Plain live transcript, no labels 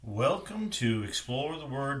Welcome to Explore the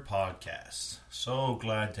Word podcast. So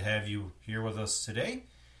glad to have you here with us today.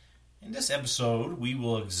 In this episode, we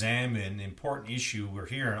will examine an important issue we're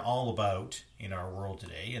hearing all about in our world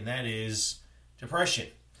today, and that is depression.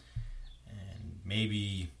 And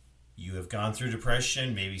maybe you have gone through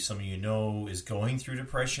depression, maybe some of you know is going through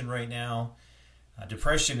depression right now.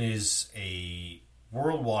 Depression is a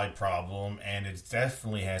worldwide problem, and it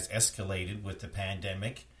definitely has escalated with the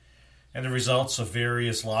pandemic and the results of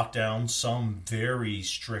various lockdowns, some very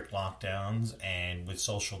strict lockdowns, and with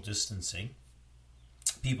social distancing.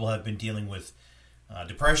 People have been dealing with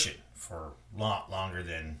depression for a lot longer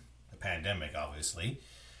than the pandemic, obviously.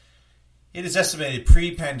 It is estimated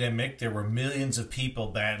pre-pandemic there were millions of people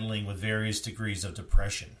battling with various degrees of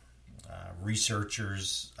depression.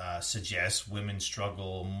 Researchers suggest women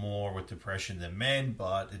struggle more with depression than men,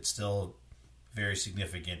 but it's still very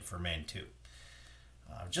significant for men too.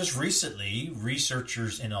 Just recently,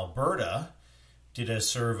 researchers in Alberta did a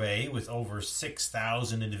survey with over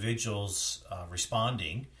 6,000 individuals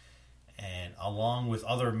responding, and along with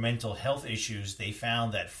other mental health issues, they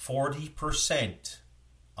found that 40%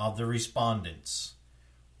 of the respondents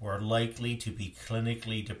were likely to be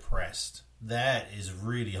clinically depressed. That is a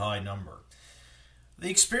really high number. The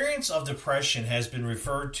experience of depression has been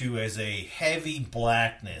referred to as a heavy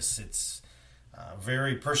blackness. It's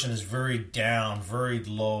person is very down, very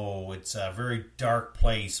low. It's a very dark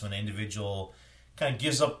place when an individual kind of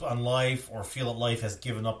gives up on life or feel that life has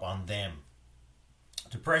given up on them.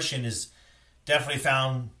 Depression is definitely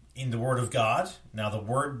found in the Word of God. Now, the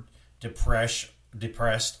word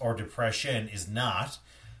depressed or depression is not,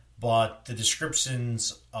 but the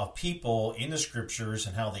descriptions of people in the Scriptures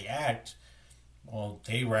and how they act, well,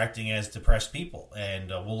 they were acting as depressed people, and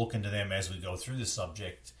we'll look into them as we go through this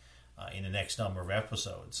subject in the next number of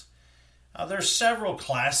episodes. There's several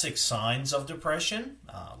classic signs of depression: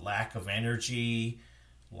 lack of energy,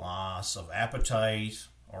 loss of appetite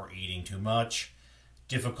or eating too much,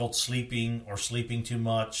 difficult sleeping or sleeping too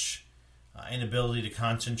much, inability to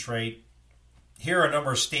concentrate. Here are a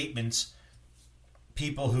number of statements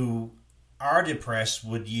people who are depressed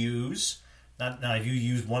would use. Now, if you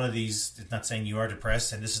use one of these, it's not saying you are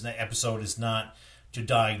depressed, and this episode is not to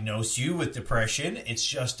diagnose you with depression. It's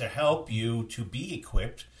just to help you to be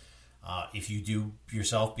equipped if you do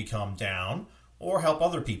yourself become down, or help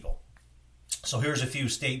other people. So here's a few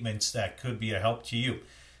statements that could be a help to you.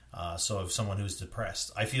 So if someone who's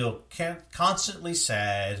depressed: I feel constantly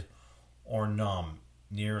sad or numb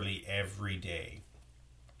nearly every day.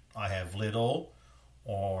 I have little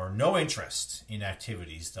or no interest in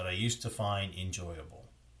activities that I used to find enjoyable.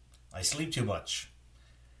 I sleep too much.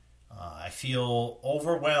 I feel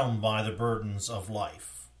overwhelmed by the burdens of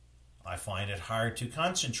life. I find it hard to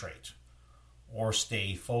concentrate or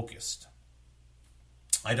stay focused.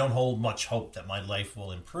 I don't hold much hope that my life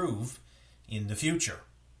will improve in the future.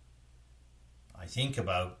 I think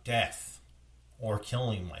about death or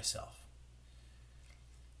killing myself.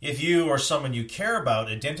 If you or someone you care about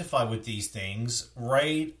identify with these things,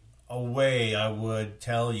 right away I would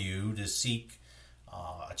tell you to seek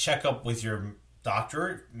a checkup with your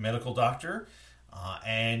medical doctor,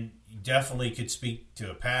 and you definitely could speak to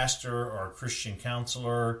a pastor or a Christian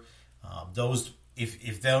counselor.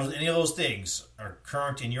 If any of those things are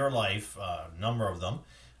current in your life, a number of them,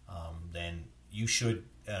 then you should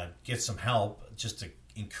get some help just to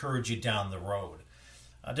encourage you down the road.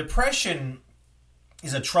 Depression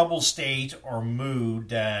is a troubled state or mood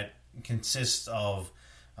that consists of,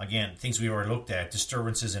 again, things we already looked at: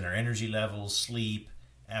 disturbances in our energy levels, sleep,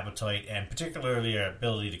 appetite, and particularly our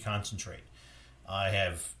ability to concentrate. I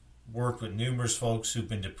have worked with numerous folks who've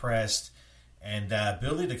been depressed, and the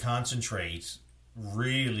ability to concentrate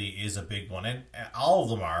really is a big one. And all of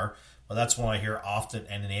them are, but that's one I hear often,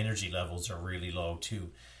 and the energy levels are really low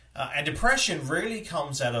too. And depression really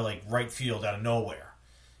comes out of right field, out of nowhere.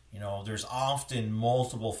 There's often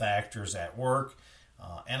multiple factors at work.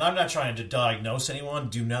 And I'm not trying to diagnose anyone.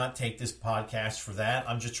 Do not take this podcast for that.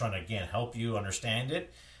 I'm just trying to, again, help you understand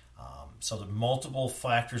it. So the multiple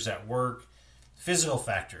factors at work, physical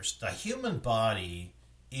factors. The human body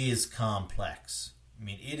is complex.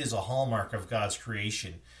 It is a hallmark of God's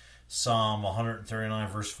creation. Psalm 139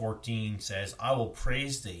 verse 14 says, I will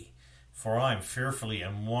praise thee, for I am fearfully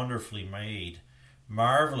and wonderfully made.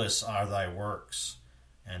 Marvelous are thy works,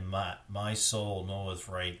 and my soul knoweth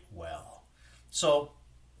right well. So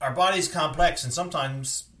our body's complex, and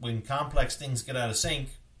sometimes when complex things get out of sync,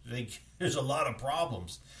 there's a lot of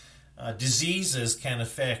problems. Diseases can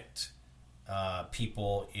affect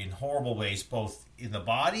people in horrible ways, both in the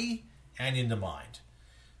body and in the mind.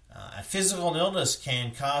 A physical illness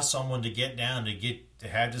can cause someone to get down, to get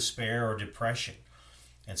have despair or depression.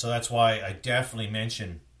 And so that's why I definitely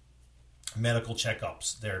mention medical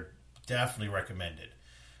checkups. They're definitely recommended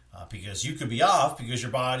because you could be off because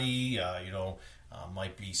your body,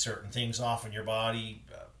 might be certain things off in your body.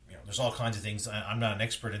 There's all kinds of things. I'm not an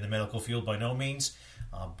expert in the medical field by no means,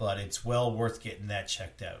 but it's well worth getting that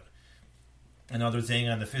checked out. Another thing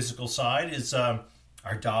on the physical side is our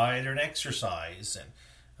diet and exercise.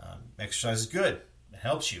 And exercise is good. It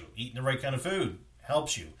helps you. Eating the right kind of food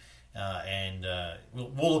helps you. And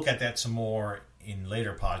we'll look at that some more in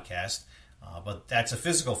later podcasts. But that's a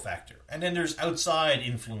physical factor. And then there's outside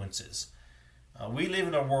influences. We live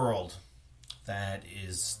in a world that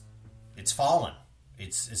it's fallen.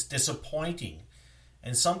 It's disappointing.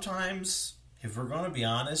 And sometimes, if we're going to be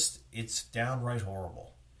honest, it's downright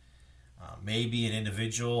horrible. Maybe an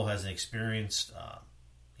individual has experienced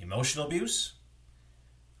emotional abuse.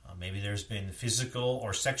 Maybe there's been physical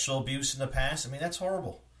or sexual abuse in the past. I mean, that's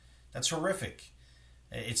horrible. That's horrific.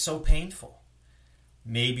 It's so painful.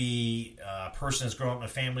 Maybe a person has grown up in a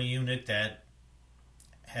family unit that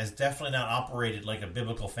has definitely not operated like a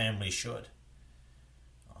biblical family should.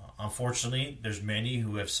 Unfortunately, there's many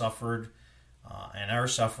who have suffered and are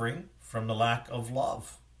suffering from the lack of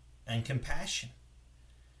love and compassion.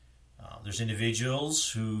 There's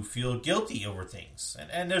individuals who feel guilty over things.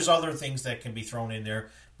 And there's other things that can be thrown in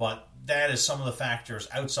there, but that is some of the factors,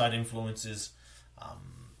 outside influences,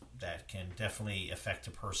 that can definitely affect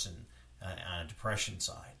a person on a depression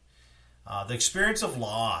side. The experience of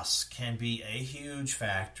loss can be a huge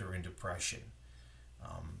factor in depression.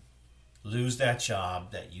 Lose that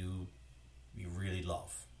job that you really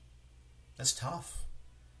love. That's tough.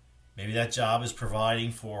 Maybe that job is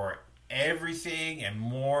providing for everything and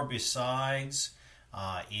more besides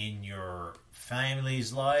in your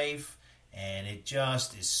family's life, and it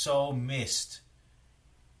just is so missed.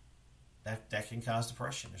 That can cause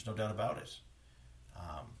depression. There's no doubt about it.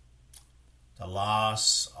 The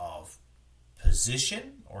loss of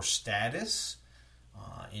position or status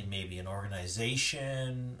in maybe an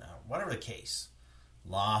organization, whatever the case.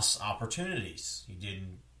 Lost opportunities. You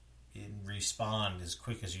didn't respond as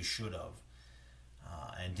quick as you should have.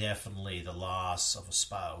 And definitely the loss of a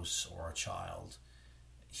spouse or a child,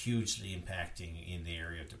 hugely impacting in the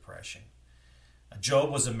area of depression.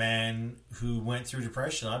 Job was a man who went through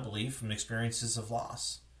depression, I believe, from experiences of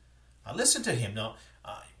loss. Listen to him. Now,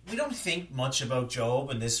 we don't think much about Job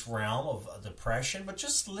in this realm of depression, but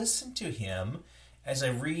just listen to him as I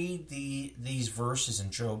read these verses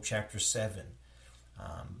in Job chapter 7.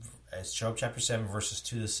 As Job chapter 7, verses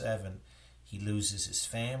 2 to 7, he loses his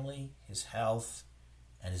family, his health,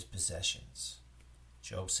 and his possessions.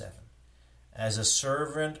 Job 7. As a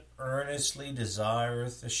servant earnestly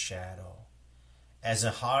desireth the shadow, as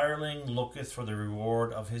a hireling looketh for the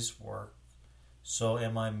reward of his work, so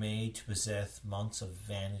am I made to possess months of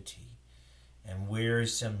vanity, and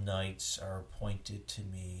wearisome nights are appointed to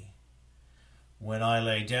me. When I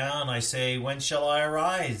lay down, I say, when shall I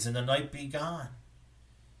arise, and the night be gone?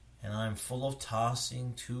 And I am full of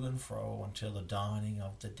tossing to and fro until the dawning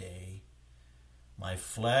of the day. My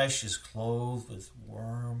flesh is clothed with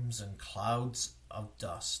worms and clouds of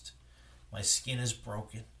dust. My skin is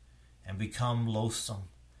broken and become loathsome.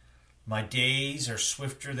 My days are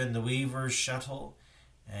swifter than the weaver's shuttle,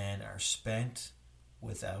 and are spent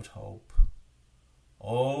without hope.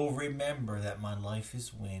 Oh, remember that my life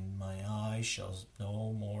is wind, my eyes shall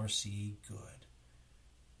no more see good.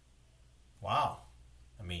 Wow.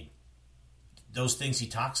 I mean, those things he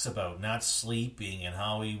talks about, not sleeping and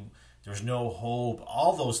how there's no hope,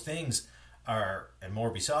 all those things are, and more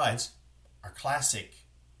besides, are classic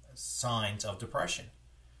signs of depression.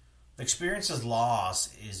 The experience of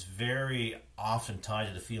loss is very often tied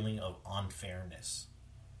to the feeling of unfairness.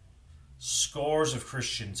 Scores of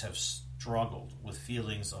Christians have struggled with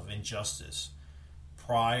feelings of injustice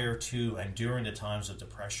prior to and during the times of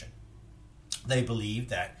depression. They believed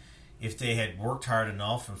that if they had worked hard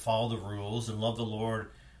enough and followed the rules and loved the Lord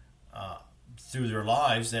through their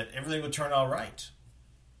lives, that everything would turn out right.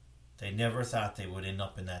 They never thought they would end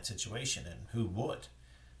up in that situation, and who would?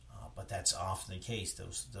 But that's often the case.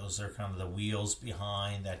 Those are kind of the wheels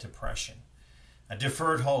behind that depression. A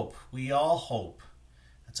deferred hope. We all hope.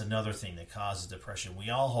 That's another thing that causes depression. We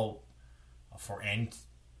all hope for end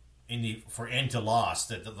to loss,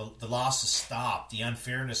 that the loss to stop, the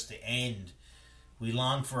unfairness to end. We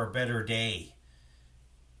long for a better day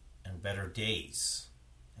and better days.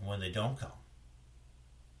 And when they don't come,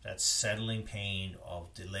 that settling pain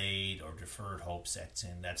of delayed or deferred hope sets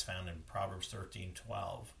in. That's found in Proverbs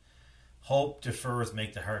 13:12. Hope deferreth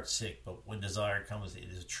make the heart sick, but when desire comes, it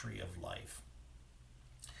is a tree of life.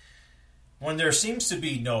 When there seems to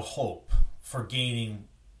be no hope for gaining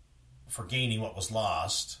what was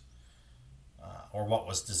lost, or what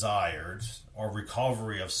was desired, or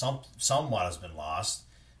recovery of somewhat has been lost,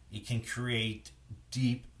 it can create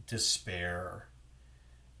deep despair,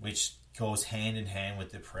 which goes hand in hand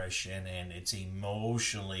with depression, and it's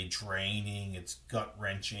emotionally draining, it's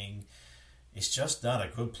gut-wrenching. It's just not a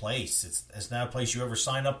good place. It's not a place you ever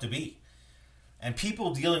sign up to be. And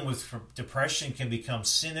people dealing with depression can become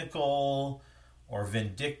cynical or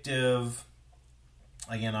vindictive.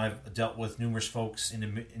 Again, I've dealt with numerous folks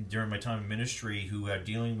during my time in ministry who are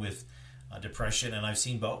dealing with depression, and I've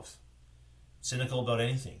seen both. Cynical about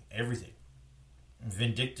anything, everything.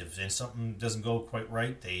 Vindictive, and something doesn't go quite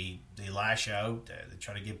right, they lash out, they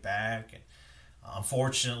try to get back. And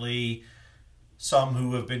unfortunately, some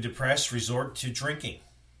who have been depressed resort to drinking,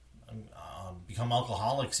 become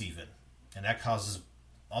alcoholics even, and that causes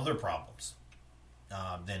other problems.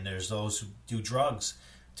 Then there's those who do drugs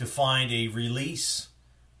to find a release,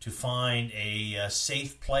 to find a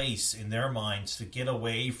safe place in their minds to get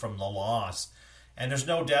away from the loss. And there's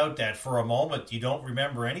no doubt that for a moment you don't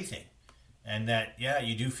remember anything. And that, yeah,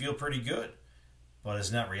 you do feel pretty good, but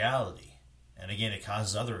it's not reality. And again, it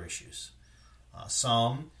causes other issues.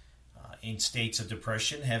 Some, in states of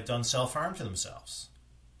depression, have done self-harm to themselves.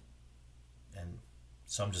 And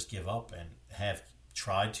some just give up and have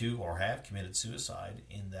tried to or have committed suicide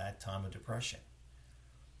in that time of depression.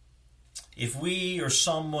 If we or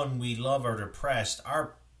someone we love are depressed,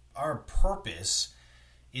 our purpose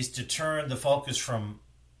is to turn the focus from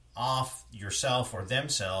off yourself or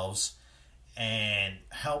themselves and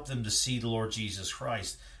help them to see the Lord Jesus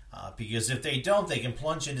Christ. Because if they don't, they can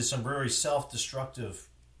plunge into some very self-destructive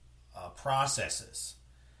processes.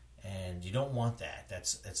 And you don't want that.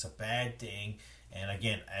 That's a bad thing. And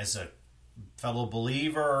again, as a fellow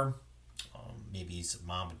believer, maybe it's a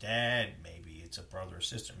mom and dad, maybe it's a brother or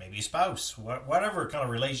sister, maybe a spouse, whatever kind of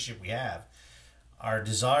relationship we have, our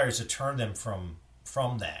desire is to turn them from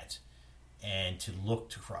that and to look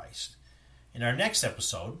to Christ. In our next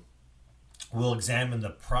episode, we'll examine the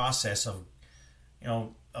process of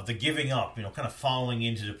the giving up, kind of falling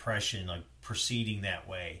into depression, like proceeding that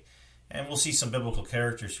way. And we'll see some biblical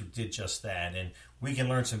characters who did just that. And we can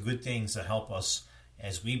learn some good things that help us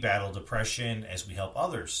as we battle depression, as we help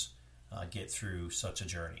others get through such a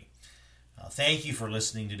journey. Thank you for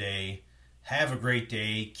listening today. Have a great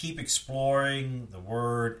day. Keep exploring the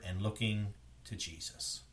Word and looking to Jesus.